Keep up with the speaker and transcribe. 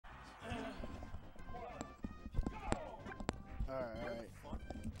Alright.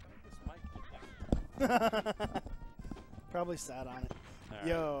 Probably sat on it. Right.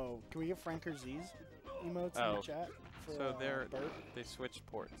 Yo, can we get Frank or Z's emotes in the chat? For, so they switched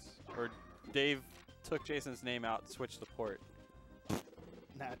ports. Or Dave took Jason's name out and switched the port.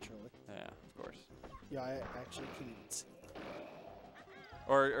 Naturally. Yeah, of course. Yeah, I actually can't even see.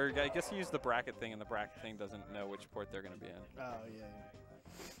 Or I guess he used the bracket thing, and the bracket thing doesn't know which port they're going to be in. Oh, yeah.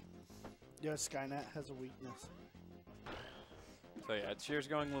 Yo, Skynet has a weakness. So yeah, Cheers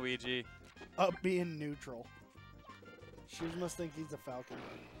going Luigi. Up being neutral. Shears must think he's a Falcon.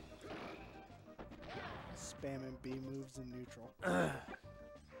 Spamming B moves in neutral.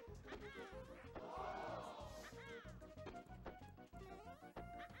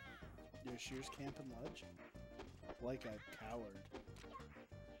 Yo, Shears camping ledge? Like a coward.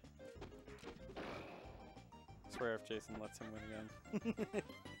 I swear if Jason lets him win again.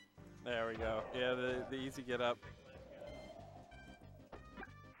 There we go. Yeah, the easy get up.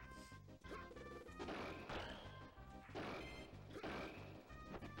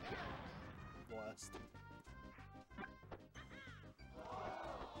 Blessed.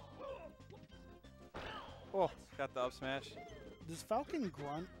 Oh, got the up smash. Does Falcon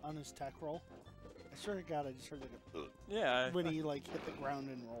grunt on his tech roll? I swear to God, I just heard like a yeah. when he like hit the ground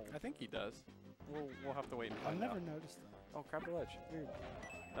and rolled. I think he does. We'll have to wait and I've find never out. noticed that. Oh, grab the ledge. Weird.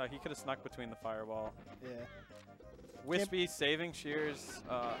 He could have snuck between the fireball. Yeah. Wispy saving Shears.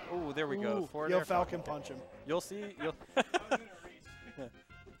 Oh, there we go. Forward Yo, air Falcon punch him. You'll see.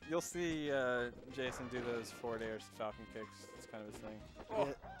 You'll see Jason do those forward airs to Falcon kicks. It's kind of his thing. Oh.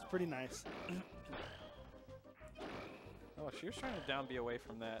 Yeah, it's pretty nice. Oh, Shears trying to down B away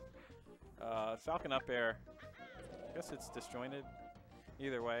from that. Falcon up air. I guess it's disjointed.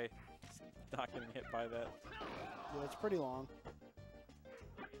 Either way, it's not getting hit by that. Yeah, it's pretty long.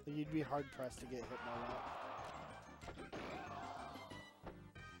 Like you'd be hard pressed to get hit by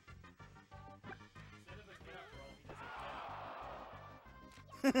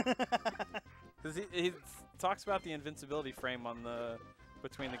that. Because he talks about the invincibility frame on the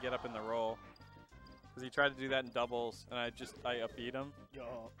between the get up and the roll. Because he tried to do that in doubles, and I upbeat him.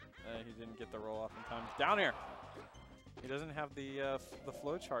 Yo. He didn't get the roll off in time. Down here. He doesn't have the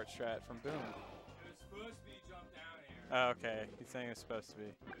flowchart strat from Boom. It was supposed to be jump down here. Oh, okay, he's saying it's supposed to be.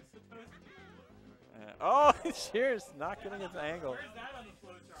 It's supposed to be. Oh, Shears not getting his angle. Where's that on the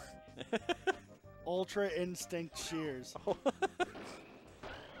flowchart? Ultra Instinct Shears.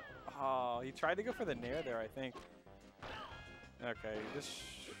 Oh, he tried to go for the nair there, I think. Okay, this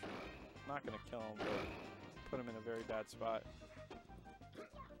not gonna kill him, but put him in a very bad spot.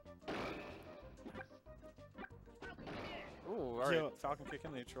 Ooh, all right, Falcon kick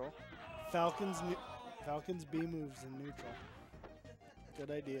in neutral. Falcon's B moves in neutral.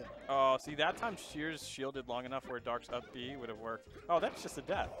 Good idea. Oh, see, that time Shears shielded long enough where Dark's up B would have worked. Oh, that's just a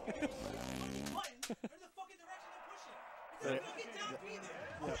death. Where the fucking direction they're pushing? It's a fucking down B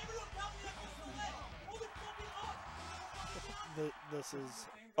there. Yep. Everyone tell me that goes to the leg. This is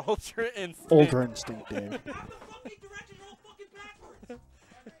Ultra Instinct. Ultra Instinct, Dave. Have the fucking direction, you're all fucking backwards.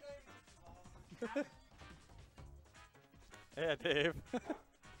 Yeah, Dave.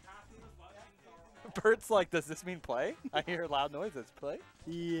 Bert's like, does this mean play? I hear loud noises. Play?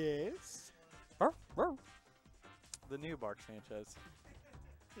 Yes. The new Bark Sanchez.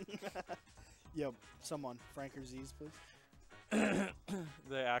 Yo, someone, Frank or Z's, please.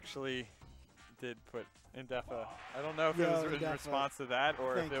 They actually did put Indefa. I don't know if it was in response to that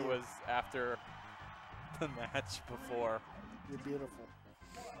or if it was after the match before. You're beautiful.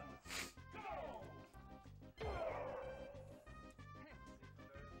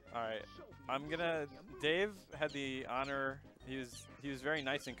 All right, I'm gonna. Dave had the honor. He was very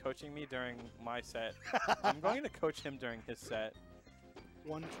nice in coaching me during my set. I'm going to coach him during his set.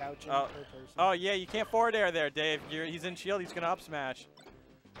 One couch per person. Oh yeah, you can't forward air there, Dave. He's in shield. He's gonna up smash.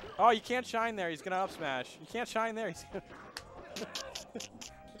 Oh, you can't shine there. He's gonna up smash. You can't shine there. He's gonna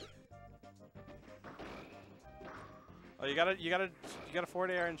oh, you gotta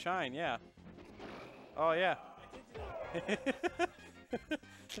forward air and shine. Yeah. Oh yeah.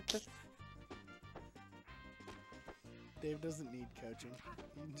 Dave doesn't need coaching.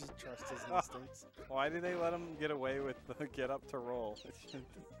 He can just trust his instincts. Why do they let him get away with the get up to roll? It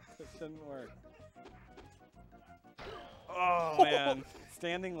shouldn't work. Oh man,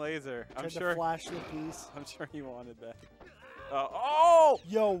 standing laser. I'm sure. Flash the piece. I'm sure he wanted that. Oh!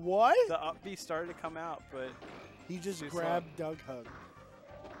 Yo, what? The up B started to come out, but he just grabbed Doug Hug.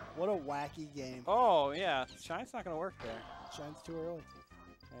 What a wacky game. Oh yeah, Shine's not gonna work there. Shine's too early.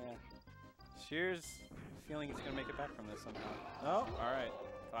 Yeah. Shears feeling he's gonna make it back from this somehow. No? Alright.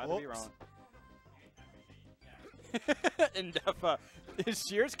 Thought I'd be wrong. In Defa, is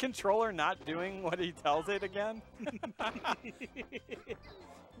Shear's controller not doing what he tells it again?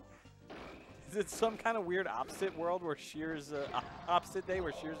 Is it some kind of weird opposite world where Shear's opposite day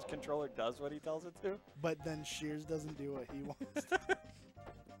where Shear's controller does what he tells it to? But then Shears doesn't do what he wants.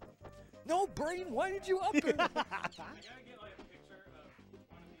 No, Brain, why did you up it? I gotta get like a picture of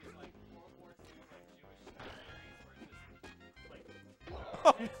one of these like World War II like Jewish series where it's just like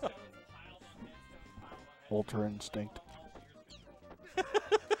Oh, no. headstones piled on headstones piled on headstones. Ultra Instinct.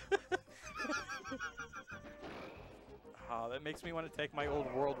 Oh, that makes me want to take my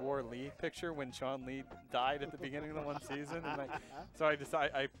old World War Lee picture when Sean Lee died at the beginning of the one season. And so I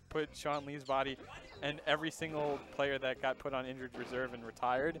put Sean Lee's body and every single player that got put on injured reserve and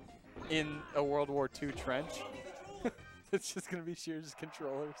retired in a World War II trench. It's just going to be Shears'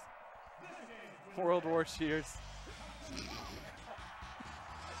 controllers. World War Shears.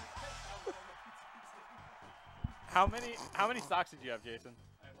 How many stocks did you have, Jason?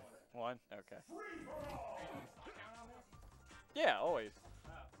 One? Okay. Yeah, always.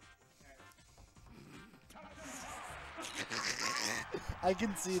 I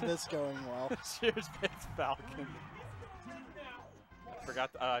can see this going well. Shears picks Falcon. I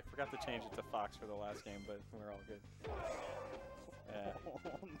forgot to change it to Fox for the last game, but we're all good. Yeah.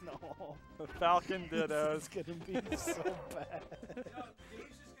 Oh no. The Falcon dittos. This is gonna be so bad. No,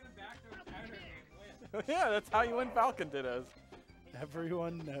 Dave's just gonna backdoor counter and win. Yeah, that's how you win Falcon dittos.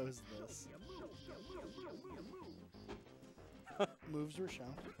 Everyone knows this. Moves were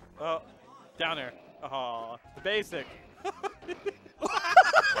shown. Oh, down there. Oh, the basic.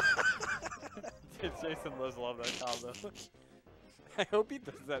 Jason loves love that combo. I hope he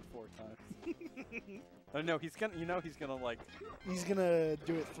does that 4 times. Oh no, he's gonna. You know he's gonna like. He's gonna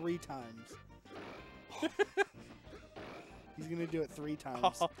do it 3 times. He's gonna do it 3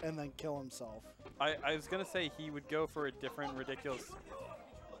 times and then kill himself. I was gonna say he would go for a different ridiculous.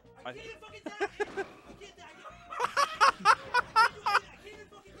 I can't fucking dash it. You can't dash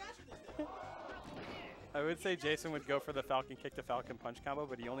it. I would say Jason would go for the Falcon kick to Falcon punch combo,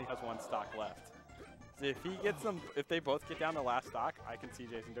 but he only has 1 stock left. So if he gets them, if they both get down to last stock, I can see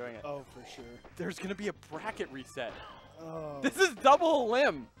Jason doing it. Oh, for sure. There's gonna be a bracket reset. Oh. This is double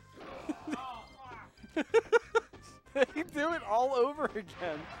limb. They do it all over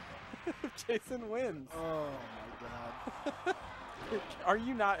again if Jason wins. Oh my god. Are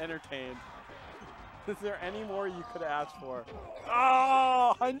you not entertained? Is there any more you could ask for?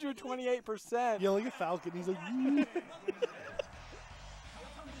 Oh, 128%. Yeah, look at Falcon. He's like, "Woo."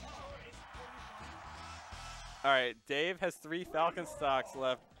 All right, Dave has 3 Falcon stocks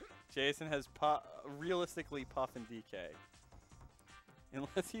left. Jason has realistically Puff and DK.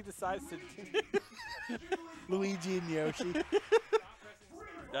 Unless he decides to. Luigi and Yoshi.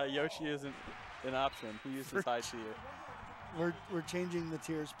 Yoshi isn't an option. He uses high tier. We're changing the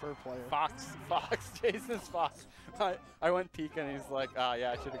tiers per player. Fox, Jason's Fox. I went Pika and he's like,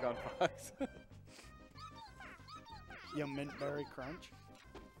 yeah, I should have gone Fox. Yeah, mint berry crunch.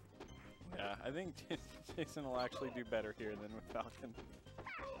 Yeah, I think Jason will actually do better here than with Falcon.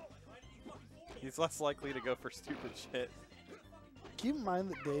 He's less likely to go for stupid shit. Keep in mind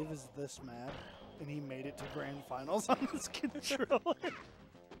that Dave is this mad, and he made it to grand finals on this controller.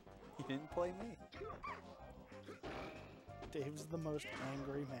 He didn't play me. Dave's the most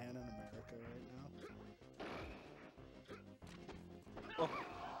angry man in America right now. Oh.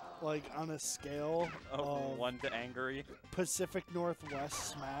 Like, on a scale Oh, of 1 to angry. Pacific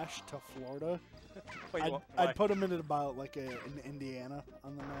Northwest Smash to Florida, Wait, I'd put him in about like in Indiana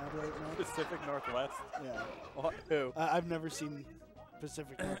on the map right now. Pacific Northwest? Yeah. What? Who? I've never seen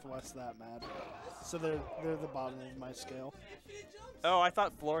Pacific Northwest that mad. So they're the bottom of my scale. Oh, I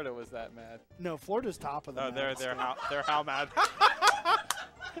thought Florida was that mad. No, Florida's top of the Oh, map. they're how mad?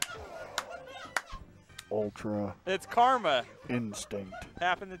 Ultra It's karma. Instinct.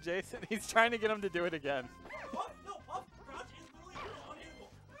 Happened to Jason. He's trying to get him to do it again. Puff, no, Puff crouch is literally unhittable.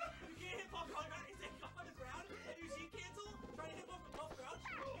 You can't hit Puff crouch and stay on the ground and you Z cancel. Try to hit Puff with Puff crouch.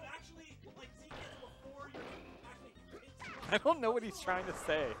 You actually like Z cancel before you actually hit. I don't know what he's trying to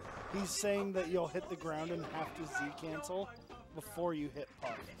say. He's saying that you'll hit the ground and have to Z cancel before you hit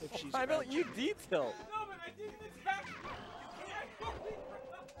Puff if she's Why don't you crouching. No, detail? but I did it exactly. You can't. It's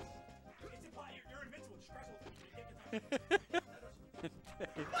impossible. You're invincible. Just crouch with it. You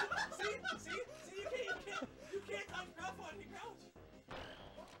can't get touched. See, you can't touch crouch while you crouch.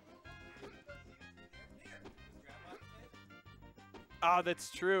 Ah, that's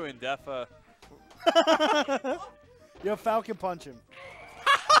true in Defa. Yo, Falcon punch him.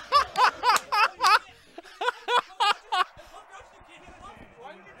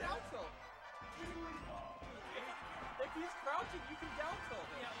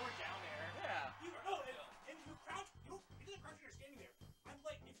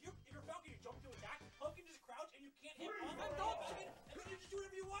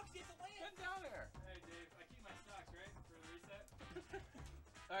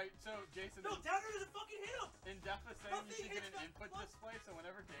 Alright, so Jason, No, down air doesn't fucking hit him! in Def is saying you Nothing should get hits an that input fuck. display, so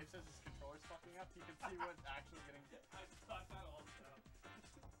whenever Dave says his controller's fucking up, he can see what's actually getting. I thought that also.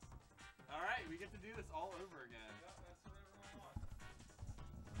 Alright, we get to do this all over again. Yeah, that's what everyone wants.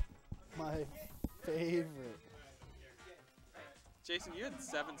 My favorite. Jason, you had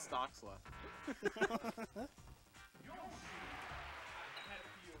 7 stocks left.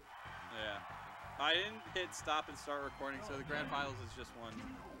 Yeah. I didn't hit stop and start recording, so the grand finals is just one.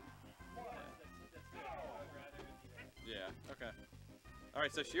 Yeah, okay.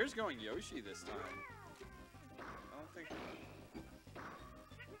 Alright, so Shear's going Yoshi this time. I don't think...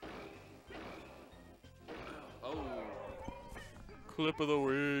 Oh. Clip of the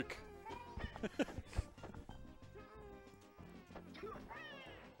week.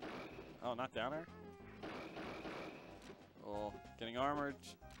 Oh, not down there? Oh, getting armored.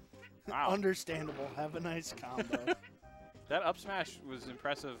 Wow. Understandable. Have a nice combo. That up smash was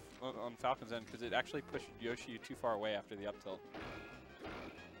impressive on Falcon's end because it actually pushed Yoshi too far away after the up tilt.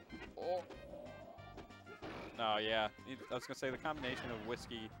 Oh. Oh, yeah. I was going to say the combination of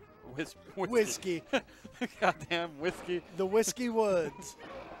whiskey. Goddamn whiskey. The Whiskey Woods.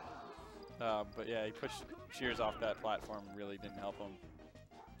 But yeah, he pushed Shears off that platform, really didn't help him.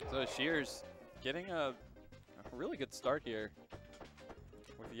 So Shears getting a really good start here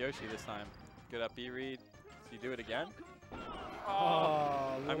with Yoshi this time. Good up B read. Does he do it again?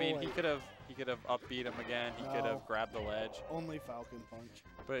 Oh, I mean, he late. could have upbeat him again. He could No. have grabbed the ledge. Only Falcon Punch.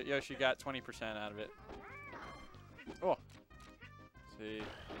 But Yoshi got 20% out of it. Oh. See.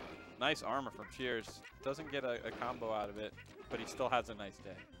 Nice armor from Shears. Doesn't get a combo out of it, but he still has a nice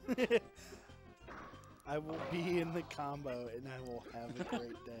day. I will be in the combo and I will have a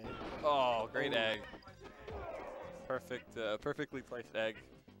great day. Oh, great egg. Perfect, perfectly placed egg.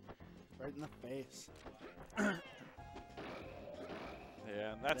 Right in the face.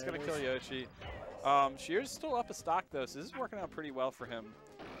 Yeah, and that's There going it to kill is. Yoshi. Shears is still up a stock, though, so this is working out pretty well for him.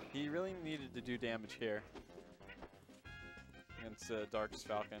 He really needed to do damage here against Dark's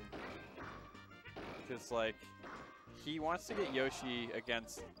Falcon. Because, like, he wants to get Yoshi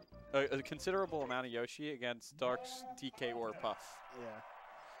against a considerable amount of Yoshi against Dark's DK or Puff.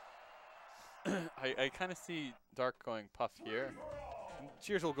 Yeah. I kind of see Dark going Puff here.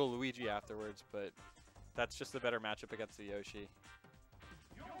 Shears will go Luigi afterwards, but that's just a better matchup against the Yoshi.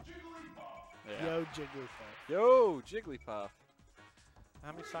 Yeah. Yo, Jigglypuff. Yo, Jigglypuff.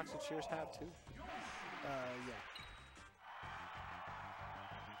 How many stocks did Shears have, too?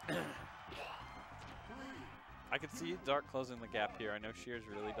 Yeah. I could see Dark closing the gap here. I know Shears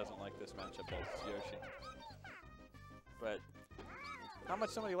really doesn't like this matchup as Yoshi. But how much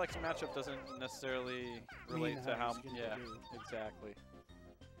somebody likes a matchup doesn't necessarily relate Mean to how how... he's gonna Yeah, do. exactly.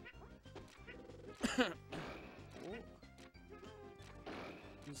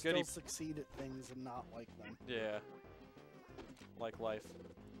 You Good, he- still succeed at things and not like them. Yeah. Like life.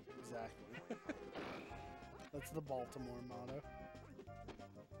 Exactly. That's the Baltimore motto.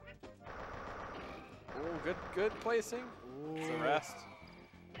 Oh, good placing. It's a Ooh. rest.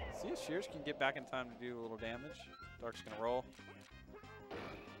 See if Shears can get back in time to do a little damage. Dark's gonna roll.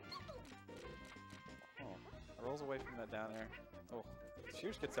 Oh, rolls away from that down air. Oh,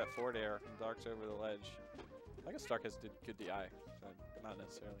 Shears gets that forward air and Dark's over the ledge. I guess Dark has good DI, so not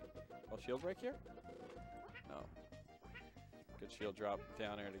necessarily. Oh, shield break here? No. Good shield drop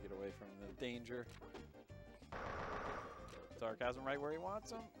down air to get away from the danger. Dark has him right where he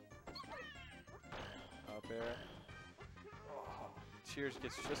wants him. Up air. Oh, Shears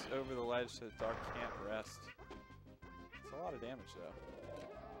gets just over the ledge so Dark can't rest. It's a lot of damage though.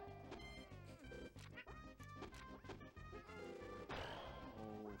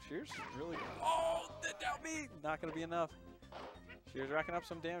 Oh, Shears really. Oh, that down me! Not gonna be enough. Shears racking up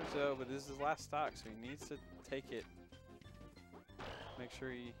some damage though, but this is his last stock, so he needs to take it. Make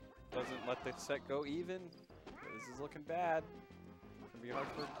sure he doesn't let the set go even. This is looking bad. It's gonna be hard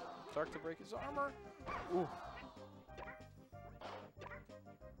for Dark to break his armor. Ooh.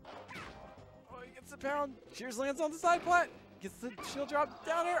 Oh, he gets the pound. Shears lands on the side plat. Gets the shield drop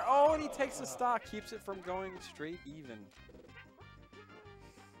down there. Oh, and he takes the stock. Keeps it from going straight even.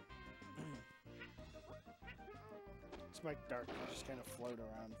 Expect Dark to just kind of float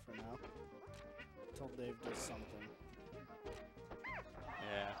around for now. Until Dave does something.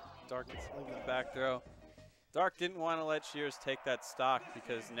 Yeah, Dark gets the back throw. Dark didn't want to let Shears take that stock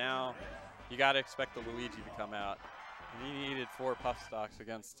because now you got to expect the Luigi to come out. And he needed 4 puff stocks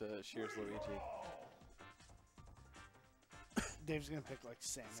against Shears Luigi. Dave's gonna pick like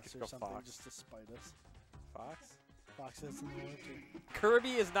Samus Let's or go something Fox. just to spite us. Fox? Fox has some loyalty.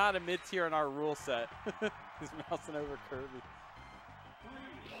 Kirby is not a mid-tier in our rule set. He's mousing over Kirby.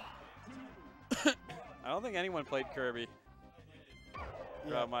 don't think anyone played Kirby.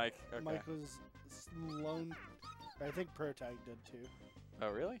 Yeah, Mike. Okay. Mike was lone. I think Protag did too. Oh,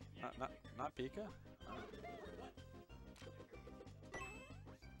 really? Not Pika?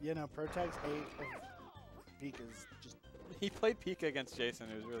 You know, Protag's hate of Pika's just. He played Pika against Jason.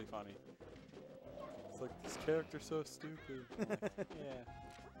 It was really funny. It's like, this character's so stupid. I'm like, yeah.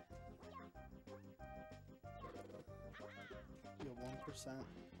 Yeah, 1%.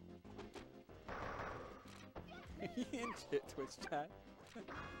 In shit Twitch chat. Oh,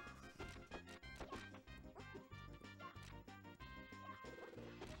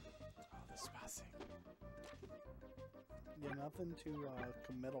 the spacing. Yeah, nothing too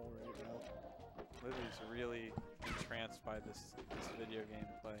committal right now. Lily's really entranced by this video game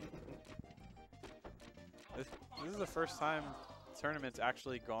play. This is the first time tournament's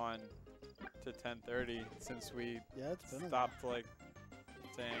actually gone to 10:30 since we It's been stopped like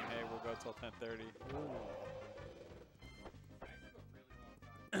saying, hey, we'll go till 10:30.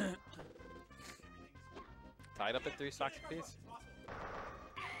 Tied up at 3 stocks apiece.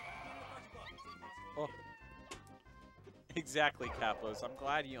 Oh. Exactly, Caplos. I'm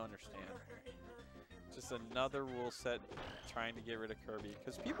glad you understand. Just another rule set trying to get rid of Kirby.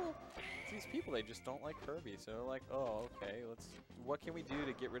 Because these people, they just don't like Kirby. So they're like, oh, okay, what can we do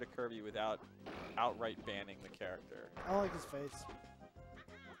to get rid of Kirby without outright banning the character? I like his face.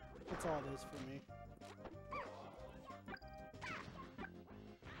 That's all it is for me.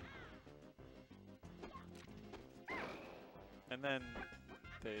 And then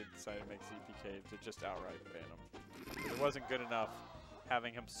they decided to make ZPK to just outright ban him. It wasn't good enough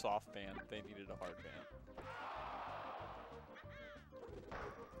having him soft ban. They needed a hard ban.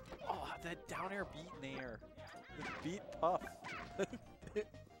 Oh, that down air beat in the air. It beat Puff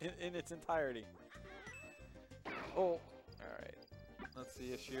in its entirety. Oh, alright. Let's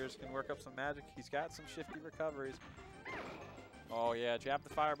see if Shears can work up some magic. He's got some shifty recoveries. Oh yeah, jab the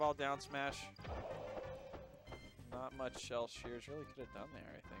fireball, down smash. Not much else Shears really could have done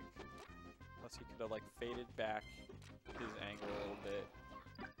there, I think. Unless he could have like faded back his angle a little bit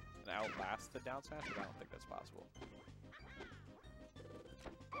and outlast the down smash, but I don't think that's possible.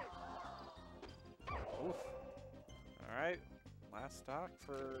 Oof. Alright. Last stock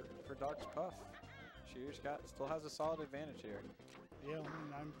for Dark's Puff. Shears still has a solid advantage here. Yeah, only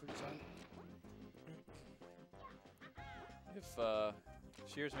 9%.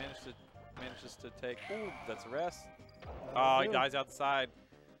 If Shears manages to take, ooh, that's a rest. Oh, he dies out the side.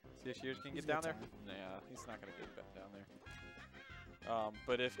 See if Shears can get down there. Nah, he's not gonna get down there.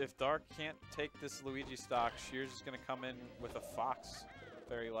 But if Dark can't take this Luigi stock, Shears is gonna come in with a Fox,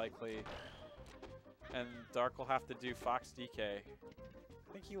 very likely, and Dark will have to do Fox DK.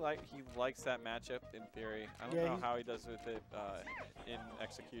 I think he likes that matchup in theory. I don't know how he does with it in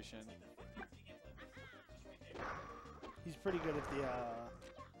execution. He's pretty good at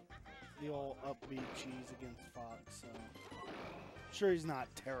the old upbeat cheese against Fox, so sure he's not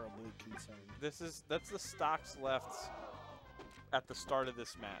terribly concerned. That's the stocks left at the start of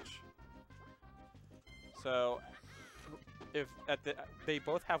this match. So if they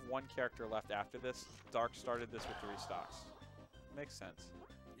both have one character left after this, Dark started this with 3 stocks. Makes sense.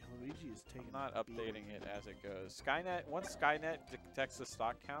 Yeah, Luigi is taking. I'm not updating it as it goes. Skynet, once Skynet detects the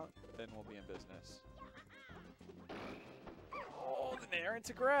stock count, then we'll be in business. Oh, the nair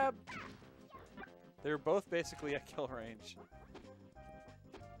into grab. They're both basically at kill range.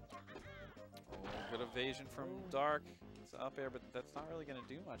 Oh, good evasion from Dark. It's up air, but that's not really going to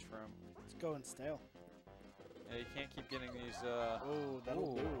do much for him. It's going stale. Yeah, you can't keep getting these. Oh,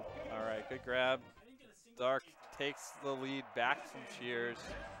 that'll do. All right, good grab. Dark takes the lead back from Shears.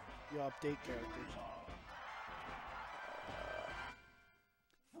 You update characters.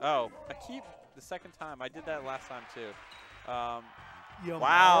 Oh, I keep the second time. I did that last time too. Yo,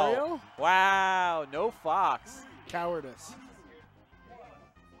 wow. Mario? Wow, no Fox. Cowardice.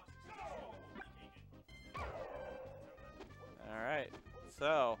 All right,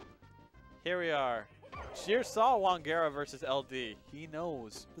 so here we are. Shears saw Wangera versus LD. He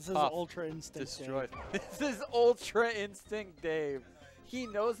knows. This is Puff Ultra Instinct. destroyed. This is Ultra Instinct Dave. He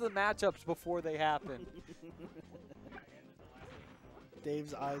knows the matchups before they happen.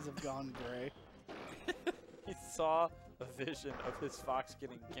 Dave's eyes have gone gray. He saw a vision of his Fox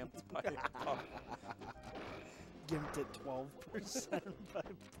getting gimped by Puff. Gimped at 12% by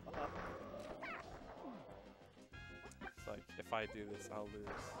Puff. It's like, if I do this, I'll lose.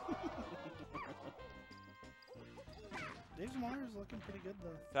 Dave's Mario's looking pretty good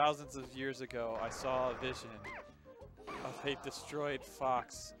though. Thousands of years ago, I saw a vision of a destroyed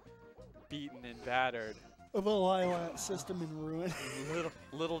Fox, beaten and battered. Of a Lilat system in ruin.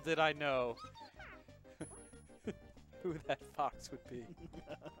 Little did I know who that fox would be.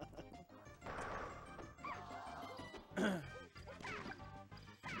 No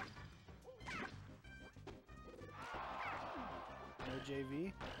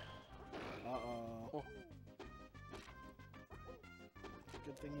JV. Uh-oh. Oh.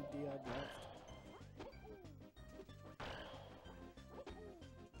 Good thing he DI'd left.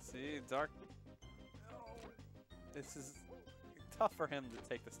 See, Dark. Oh, this is tough for him to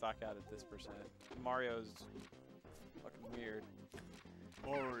take the stock out at this percent. Mario's fucking weird.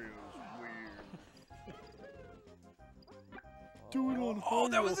 Mario's weird. Do it on Oh,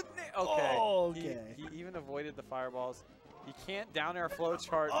 that was a okay. Oh, okay. He even avoided the fireballs. You can't down air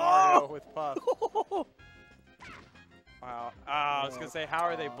flowchart Mario with Puff. Wow. I was gonna say, how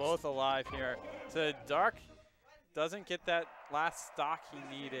are they both alive here? So Dark doesn't get that last stock he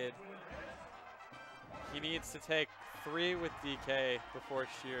needed. He needs to take 3 with DK before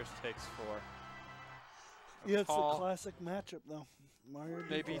Shears takes 4. Yeah, it's a classic matchup though. Mario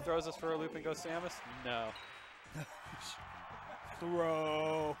Maybe he throws us for a loop and goes Samus? No.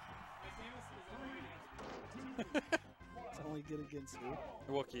 Throw. It's only good against who?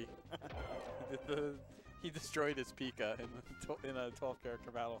 Wookie. He destroyed his Pika in a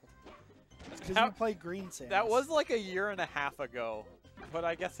 12-character battle. Because you play Green Samus. That was like a year and a half ago, but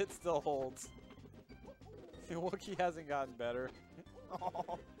I guess it still holds. Wookie hasn't gotten better.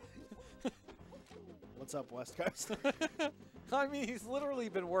 What's up, West Coast? I mean, he's literally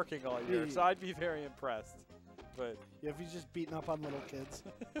been working all year, so I'd be very impressed. But yeah, if he's just beating up on little kids.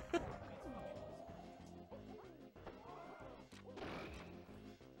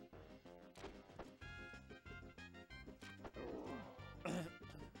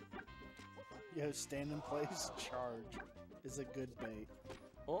 Yo, stand in place, charge is a good bait.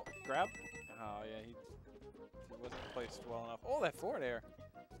 Oh, grab. Oh, yeah, he wasn't placed well enough. Oh, that forward air.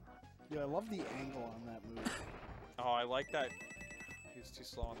 Yeah, I love the angle on that move. Oh, I like that. He was too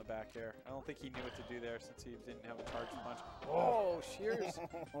slow on the back air. I don't think he knew what to do there since he didn't have a charge punch. Oh, Shears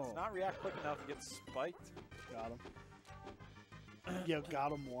does not react quick enough. He gets spiked. Got him. Yo,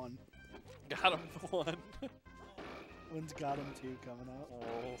 got him 1. Got him 1. When's got him 2 coming out? Oh,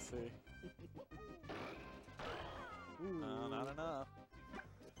 we'll see. No, not enough.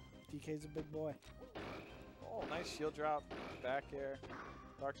 DK's a big boy. Oh, nice shield drop. Back air.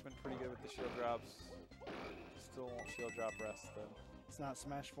 Dark's been pretty good with the shield drops. Still won't shield drop rest, though. It's not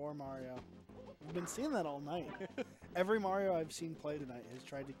Smash 4 Mario. We've been seeing that all night. Every Mario I've seen play tonight has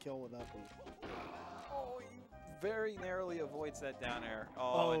tried to kill with up B. Oh, he very narrowly avoids that down air.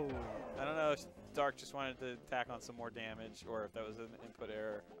 Oh. I don't know if Dark just wanted to tack on some more damage or if that was an input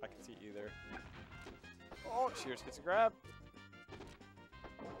error. I can see either. Oh, Shears gets a grab.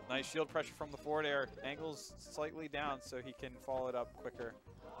 Nice shield pressure from the forward air. Angles slightly down so he can follow it up quicker.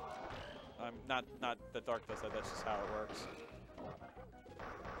 Not that Dark does that, that's just how it works.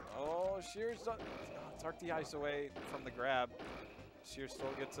 Oh, Shears, Dark DIs away from the grab. Shears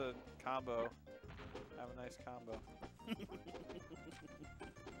still gets a combo. Have a nice combo.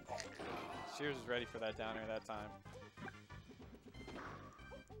 Shears is ready for that down air that time.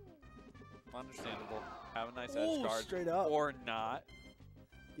 Understandable. Have a nice edge guard. Straight up. Or not.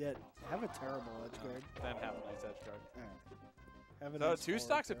 Yeah, have a terrible edge guard. Then have a nice edge guard. Have a So nice 2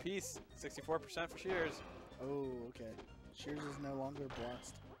 stocks forward apiece. 64% for Shears. Oh, okay. Shears is no longer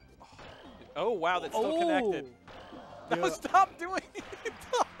blessed. Oh, wow, that's still connected. No, stop doing it.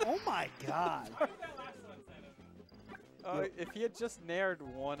 Oh, my God. If he had just nared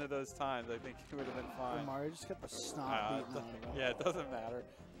one of those times, I think he would have been fine. Mario just got the snot beaten out of him. Yeah, it doesn't matter.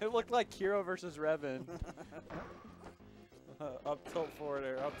 It looked like Kiro versus Revan. Up tilt forward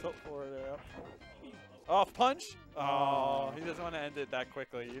air, up tilt forward air, up. Off punch? Oh, he doesn't want to end it that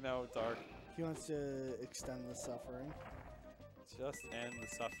quickly. You know, Dark. He wants to extend the suffering. Just end the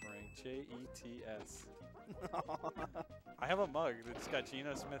suffering. J-E-T-S. I have a mug that's got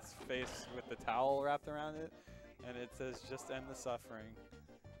Geno Smith's face with the towel wrapped around it, and it says, just end the suffering.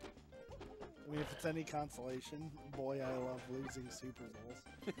 I mean, if it's any consolation, boy, I love losing Super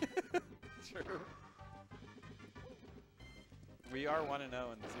Bowls. True. We are 1-0 in the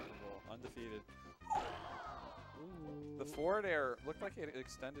Super Bowl, undefeated. Ooh. The forward air looked like it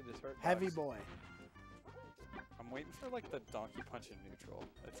extended his hurt box. Heavy boy. I'm waiting for like the donkey punch in neutral.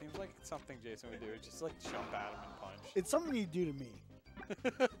 It seems like it's something Jason would do. Just like jump at him and punch. It's something you do to me.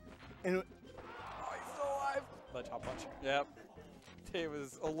 And oh, he's still alive. Ledge hop punch. Yep. Tay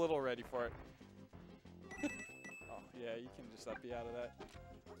was a little ready for it. Oh yeah, you can just up B out of that.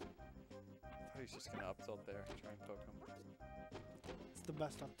 I thought he was just gonna up tilt there, try and poke him. it's the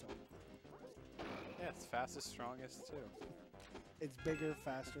best up tilt. Yeah, it's fastest, strongest too. It's bigger,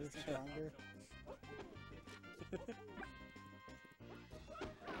 faster, stronger.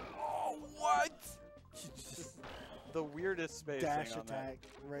 the weirdest spacing Dash on attack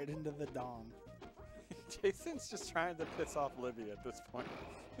right into the dong. that. Jason's just trying to piss off Libby at this point.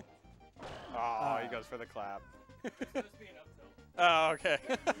 Oh, he goes for the clap. Oh, okay.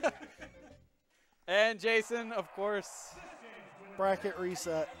 And Jason, of course. Bracket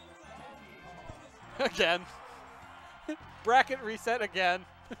reset. Again. Bracket reset again.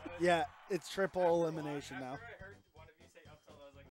 Yeah, it's triple elimination now.